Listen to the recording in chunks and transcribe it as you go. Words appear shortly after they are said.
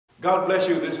God bless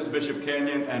you. This is Bishop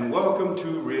Kenyon, and welcome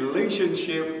to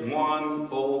Relationship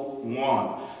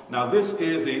 101. Now, this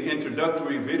is the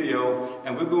introductory video,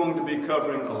 and we're going to be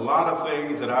covering a lot of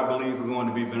things that I believe are going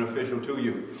to be beneficial to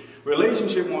you.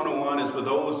 Relationship 101 is for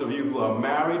those of you who are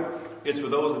married, it's for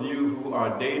those of you who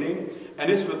are dating,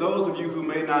 and it's for those of you who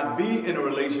may not be in a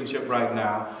relationship right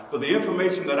now, but the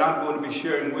information that I'm going to be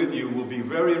sharing with you will be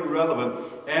very relevant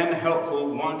and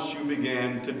helpful once you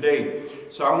begin to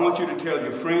date. So I want you to tell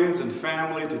your friends and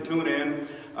family to tune in.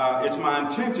 It's my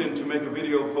intention to make a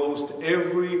video post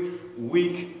every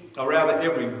week, or rather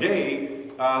every day,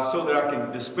 so that I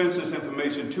can dispense this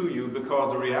information to you,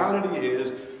 because the reality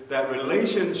is that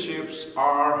relationships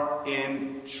are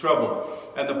in trouble.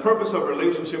 And the purpose of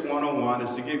Relationship 101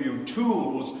 is to give you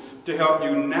tools to help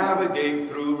you navigate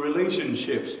through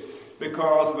relationships,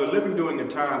 because we're living during a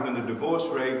time when the divorce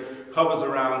rate hovers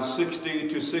around 60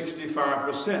 to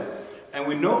 65%. And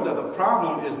we know that the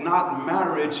problem is not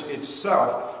marriage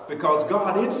itself, because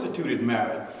God instituted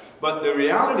marriage. But the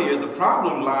reality is the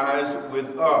problem lies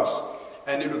with us.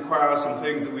 And it requires some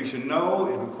things that we should know.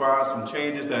 It requires some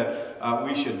changes that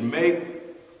we should make.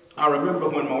 I remember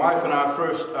when my wife and I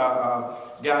first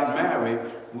got married,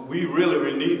 we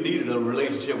really needed a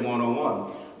Relationship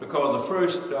 101, because the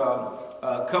first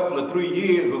couple of 3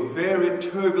 years were very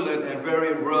turbulent and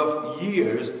very rough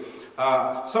years.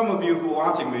 Some of you who are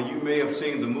watching me, you may have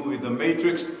seen the movie The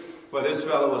Matrix, where this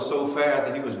fellow was so fast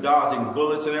that he was dodging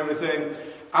bullets and everything.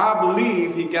 I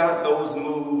believe he got those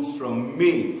moves from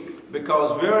me.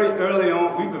 Because very early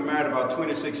on, we've been married about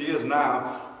 26 years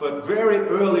now, but very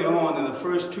early on in the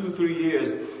first 2-3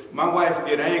 years, my wife would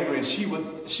get angry, and she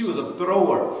was a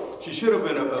thrower. She should have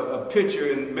been a pitcher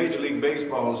in Major League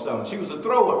Baseball or something. She was a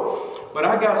thrower. But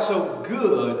I got so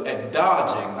good at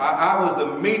dodging. I was the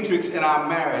matrix in our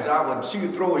marriage. She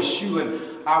would throw a shoe, and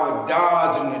I would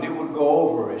dodge, and it would go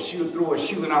over. She would throw a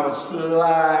shoe, and I would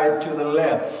slide to the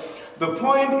left. The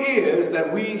point is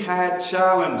that we had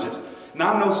challenges.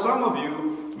 Now, I know some of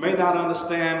you may not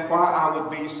understand why I would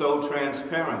be so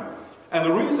transparent. And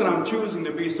the reason I'm choosing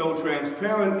to be so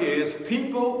transparent is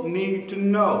people need to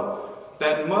know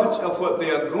that much of what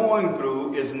they are going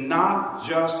through is not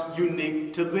just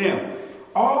unique to them.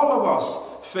 All of us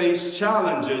face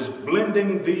challenges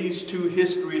blending these two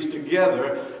histories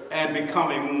together and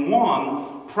becoming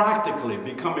one, practically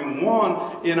becoming one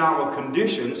in our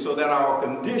condition, so that our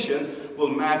condition will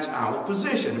match our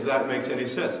position, if that makes any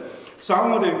sense. So I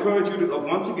want to encourage you to,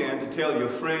 once again, to tell your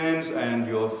friends and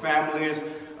your families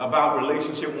about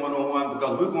Relationship 101,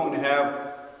 because we're going to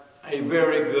have a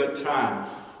very good time.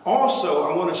 Also,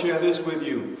 I want to share this with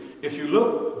you. If you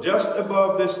look just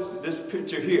above this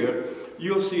picture here,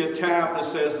 you'll see a tab that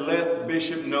says, "Let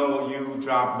Bishop know you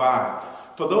dropped by."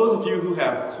 For those of you who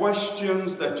have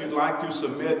questions that you'd like to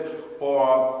submit,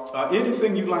 or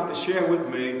anything you'd like to share with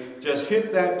me, just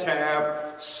hit that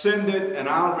tab, send it, and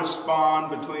I'll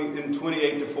respond in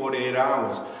 28 to 48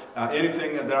 hours.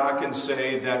 Anything that I can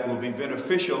say that will be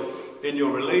beneficial in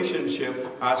your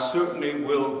relationship, I certainly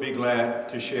will be glad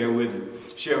to share it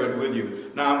with you.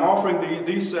 Now, I'm offering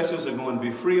these sessions are going to be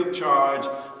free of charge,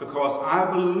 because I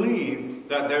believe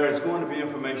that there is going to be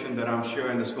information that I'm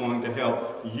sharing that's going to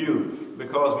help you.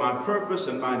 Because my purpose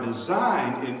and my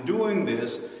design in doing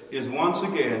this is, once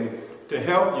again, to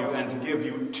help you and to give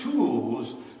you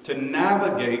tools to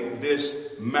navigate this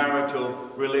marital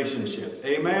relationship.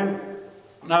 Amen?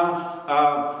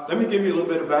 Now, let me give you a little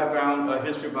bit of background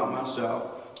history about myself.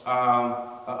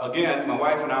 Again, my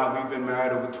wife and I, we've been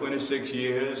married over 26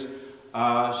 years.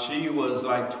 She was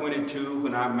like 22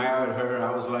 when I married her.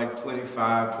 I was like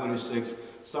 25, 26,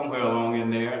 somewhere along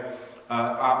in there.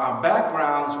 Our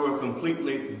backgrounds were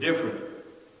completely different.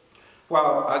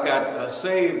 Well, I got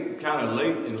saved kind of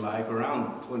late in life,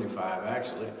 around 25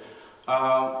 actually.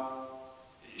 My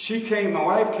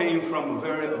wife came from a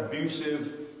very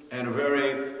abusive and a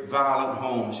very violent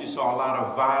home. She saw a lot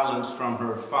of violence from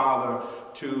her father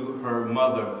to her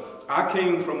mother. I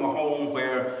came from a home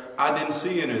where I didn't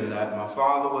see any of that. My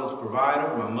father was a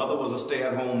provider, my mother was a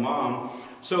stay-at-home mom.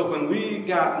 So when we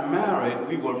got married,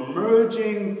 we were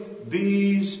merging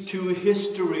these two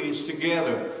histories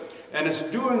together. And it's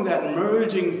during that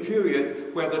merging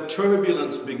period where the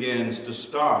turbulence begins to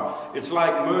start. It's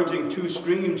like merging two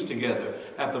streams together.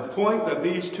 At the point that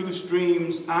these two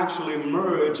streams actually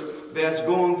merge, there's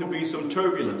going to be some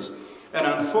turbulence. And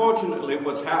unfortunately,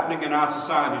 what's happening in our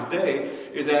society today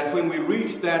is that when we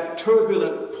reach that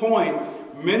turbulent point,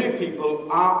 many people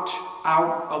opt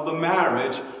out of the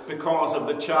marriage because of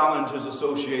the challenges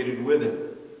associated with it.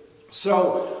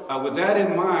 So with that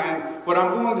in mind, what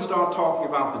I'm going to start talking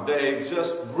about today,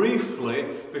 just briefly,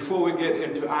 before we get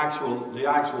into the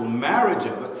actual marriage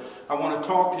of it, I want to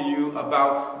talk to you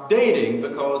about dating,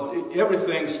 because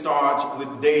everything starts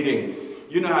with dating.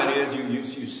 You know how it is.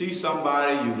 You see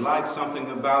somebody, you like something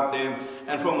about them,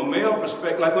 and from a male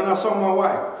perspective, like when I saw my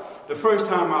wife, the first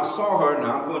time I saw her,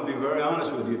 now I'm going to be very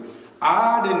honest with you,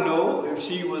 I didn't know if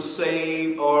she was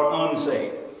saved or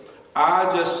unsaved. I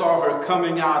just saw her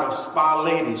coming out of Spa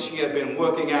Ladies. She had been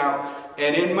working out,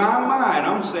 and in my mind,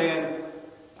 I'm saying,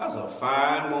 that's a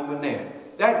fine woman there.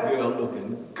 That girl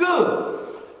looking good.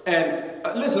 And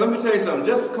listen, let me tell you something.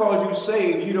 Just because you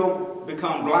saved, you don't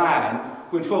become blind.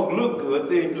 When folk look good,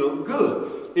 they look good.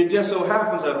 It just so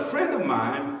happens that a friend of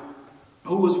mine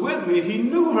who was with me, he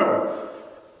knew her.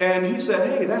 And he said,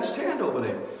 hey, that's Tan over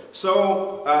there.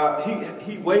 So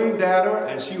he waved at her,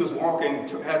 and she was walking,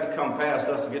 had to come past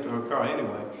us to get to her car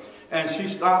anyway. And she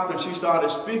stopped and she started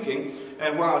speaking.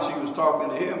 And while she was talking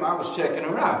to him, I was checking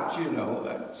her out, you know.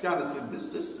 I kind of said,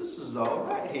 this is all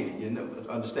right here, you know,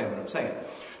 understand what I'm saying.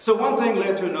 So one thing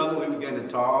led to another. We began to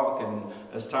talk, and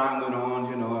as time went on,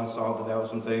 you know, I saw that there were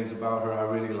some things about her I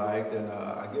really liked, and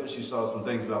I guess she saw some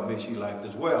things about me she liked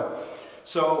as well.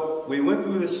 So we went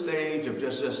through this stage of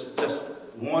just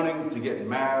wanting to get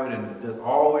married, and just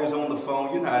always on the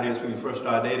phone. You know how it is when you first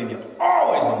start dating, you're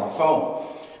always on the phone.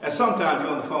 And sometimes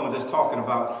you're on the phone just talking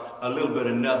about a little bit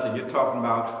of nothing. You're talking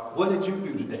about, what did you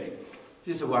do today?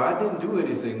 She said, well, I didn't do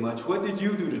anything much. What did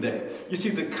you do today? You see,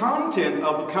 the content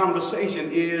of the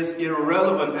conversation is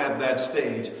irrelevant at that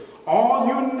stage. All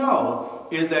you know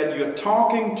is that you're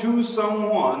talking to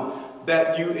someone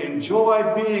that you enjoy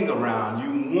being around.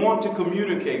 You want to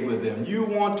communicate with them. You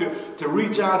want to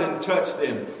reach out and touch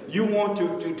them. You want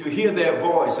to hear their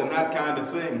voice and that kind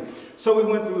of thing. So we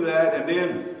went through that, and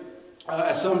then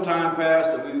as some time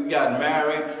passed, we got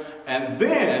married. And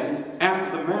then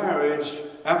after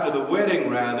the wedding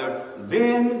rather,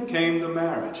 then came the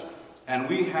marriage. And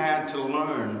we had to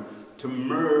learn to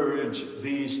merge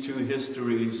these two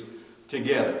histories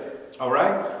together. All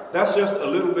right? That's just a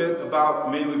little bit about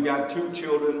me. We've got two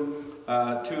children,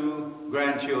 two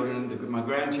grandchildren. My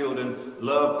grandchildren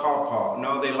love Pawpaw.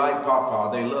 No, they like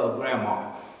Pawpaw. They love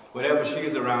Grandma. Whenever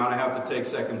she's around, I have to take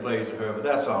second place to her, but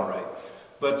that's all right.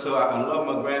 But so I love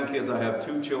my grandkids. I have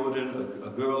two children, a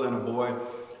girl and a boy.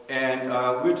 And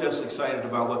we're just excited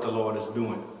about what the Lord is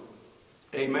doing.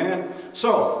 Amen?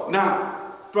 So, now,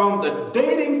 from the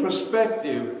dating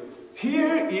perspective,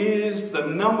 here is the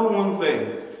number one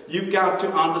thing you've got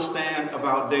to understand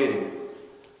about dating.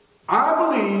 I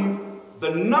believe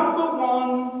the number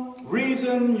one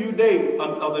reason you date,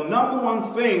 or the number one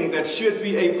thing that should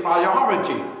be a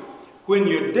priority when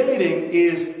you're dating,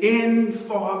 is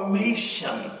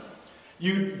information.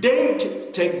 You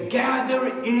date to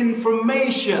gather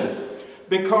information,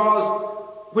 because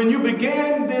when you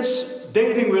begin this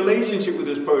dating relationship with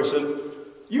this person,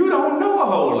 you don't know a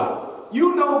whole lot.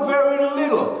 You know very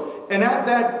little. And at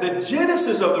that, the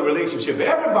genesis of the relationship,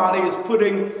 everybody is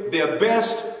putting their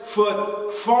best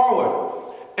foot forward.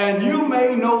 And you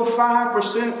may know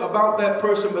 5% about that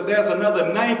person, but there's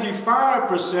another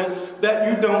 95% that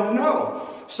you don't know.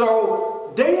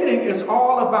 So dating is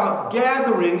all about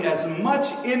gathering as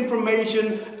much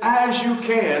information as you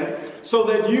can so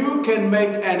that you can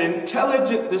make an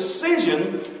intelligent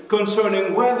decision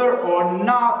concerning whether or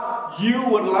not you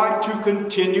would like to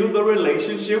continue the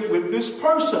relationship with this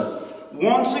person.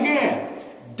 Once again,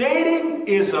 dating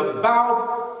is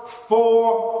about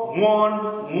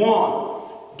 411.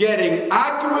 Getting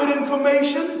accurate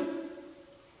information,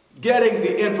 getting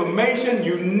the information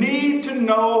you need to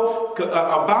know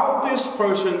about this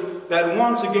person that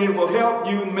once again will help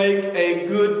you make a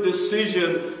good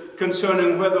decision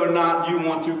concerning whether or not you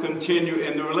want to continue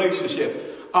in the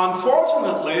relationship.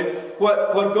 Unfortunately,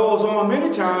 what goes on many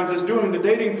times is during the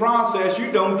dating process,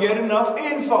 you don't get enough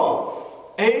info.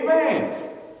 Amen.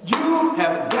 You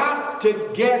have got to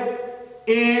get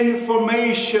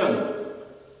information.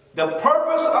 The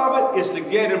purpose of it is to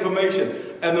get information.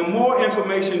 And the more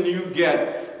information you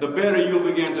get, the better you'll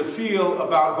begin to feel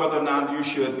about whether or not you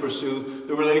should pursue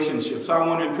the relationship. So I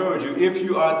want to encourage you, if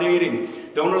you are dating,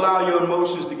 don't allow your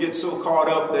emotions to get so caught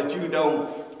up that you don't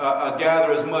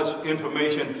gather as much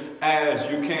information as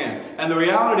you can. And the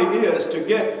reality is, to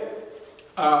get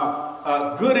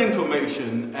good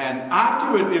information and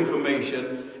accurate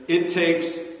information, it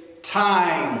takes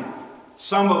time.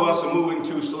 Some of us are moving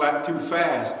too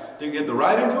fast. To get the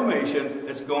right information,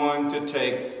 it's going to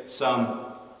take some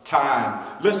time.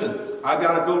 Listen, I've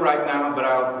got to go right now, but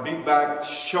I'll be back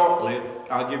shortly.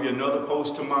 I'll give you another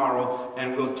post tomorrow,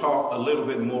 and we'll talk a little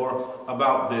bit more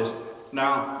about this.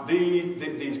 Now,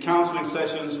 these counseling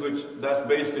sessions, which that's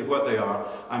basically what they are,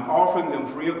 I'm offering them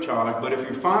free of charge, but if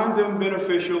you find them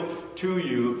beneficial to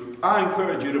you, I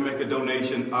encourage you to make a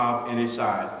donation of any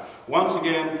size. Once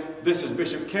again, this is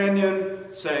Bishop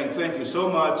Kenyon saying thank you so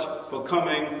much for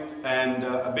coming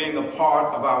and being a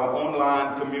part of our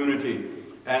online community.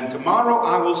 And tomorrow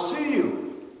I will see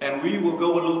you, and we will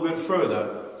go a little bit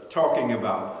further talking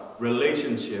about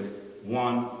Relationship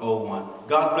 101.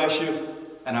 God bless you.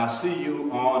 And I'll see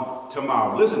you on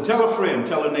tomorrow. Listen, tell a friend,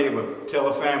 tell a neighbor, tell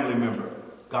a family member.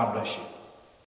 God bless you.